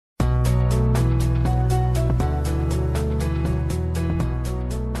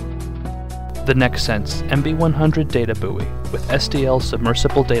The NexSens MB-100 data buoy with SDL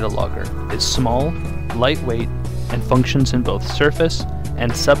submersible data logger is small, lightweight, and functions in both surface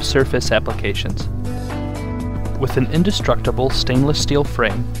and subsurface applications. With an indestructible stainless steel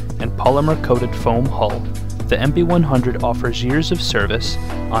frame and polymer-coated foam hull, the MB-100 offers years of service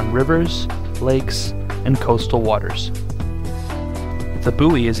on rivers, lakes, and coastal waters. The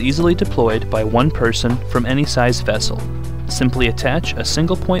buoy is easily deployed by one person from any size vessel. Simply attach a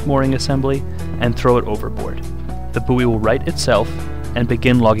single-point mooring assembly and throw it overboard. The buoy will right itself and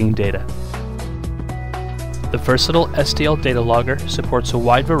begin logging data. The versatile SDL data logger supports a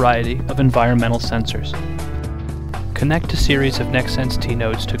wide variety of environmental sensors. Connect a series of NexSens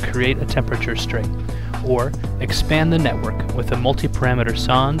T-nodes to create a temperature string, or expand the network with a multi-parameter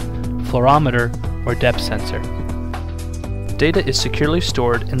sonde, fluorometer, or depth sensor. Data is securely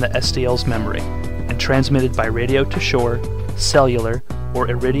stored in the SDL's memory and transmitted by radio to shore, cellular, or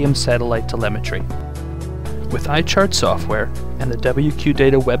Iridium satellite telemetry. With iChart software and the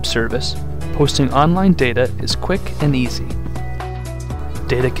WQData web service, posting online data is quick and easy.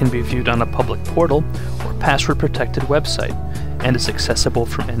 Data can be viewed on a public portal or password-protected website and is accessible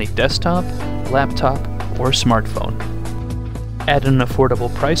from any desktop, laptop, or smartphone. At an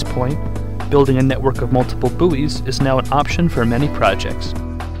affordable price point, building a network of multiple buoys is now an option for many projects.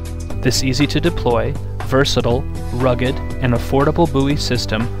 This easy-to-deploy, versatile, rugged, and affordable buoy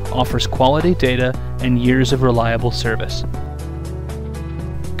system offers quality data and years of reliable service.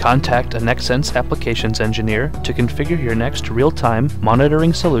 Contact a NexSens applications engineer to configure your next real-time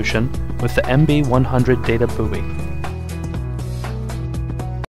monitoring solution with the MB-100 data buoy.